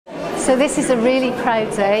So this is a really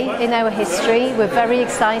proud day in our history. We're very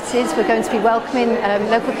excited. We're going to be welcoming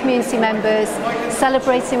local community members,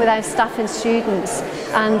 celebrating with our staff and students,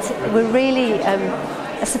 and we're really,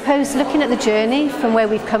 I suppose, looking at the journey from where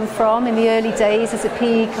we've come from in the early days as a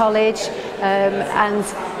PE college, and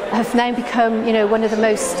have now become, one of the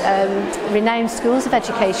most renowned schools of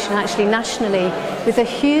education, actually nationally, with a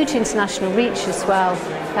huge international reach as well.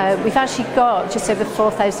 We've actually got just over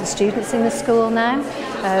 4,000 students in the school now,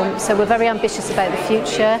 so we're very ambitious about the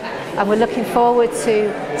future, and we're looking forward to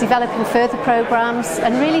developing further programmes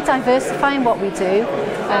and really diversifying what we do.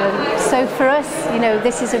 So for us,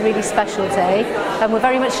 this is a really special day, and we're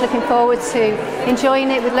very much looking forward to enjoying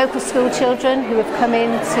it with local school children who have come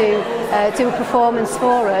in to do a performance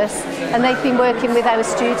for us, and they've been working with our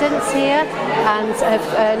students here and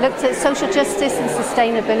have looked at social justice and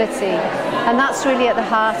sustainability, and that's really at the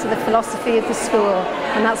heart of the philosophy of the school,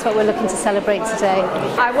 and that's what we're looking to celebrate today.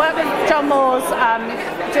 I work with John Moores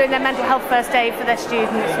doing their mental health first aid for their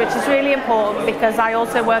students, which is really important because I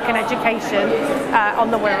also work in education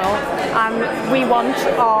on the Wirral, and we want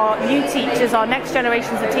our new teachers, our next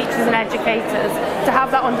generations of teachers and educators, to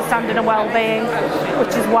have that understanding of well-being,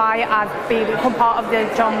 which is why I've become part of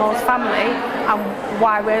the John Moores family, and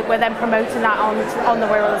why we're then promoting that on the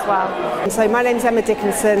Wirral as well. So my name's Emma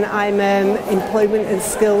Dickinson. I'm Employment and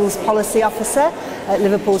Skills Policy Officer at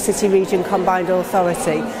Liverpool City Region Combined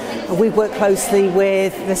Authority. We work closely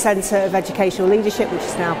with the Centre of Educational Leadership, which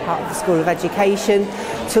is now part of the School of Education,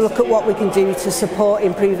 to look at what we can do to support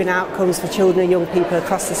improving outcomes for children and young people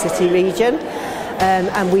across the city region.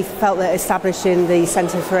 And we felt that establishing the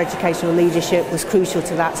Centre for Educational Leadership was crucial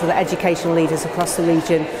to that, so that educational leaders across the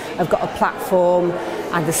region have got a platform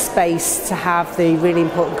and a space to have the really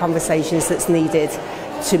important conversations that's needed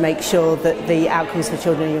to make sure that the outcomes for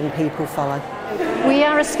children and young people follow. We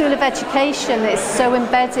are a school of education that is so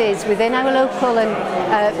embedded within our local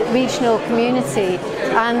and regional community,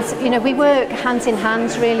 and we work hand in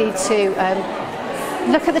hand really to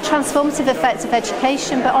look at the transformative effects of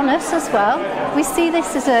education, but on us as well. We see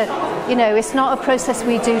this as it's not a process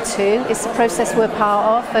we do too, it's a process we're part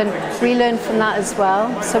of, and we learn from that as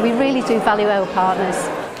well. So we really do value our partners.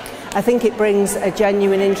 I think it brings a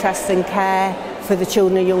genuine interest and care for the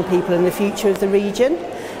children and young people and the future of the region.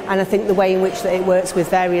 And I think the way in which that it works with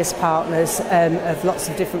various partners of lots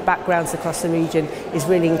of different backgrounds across the region is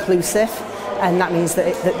really inclusive, and that means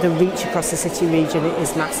that the reach across the city region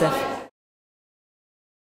is massive.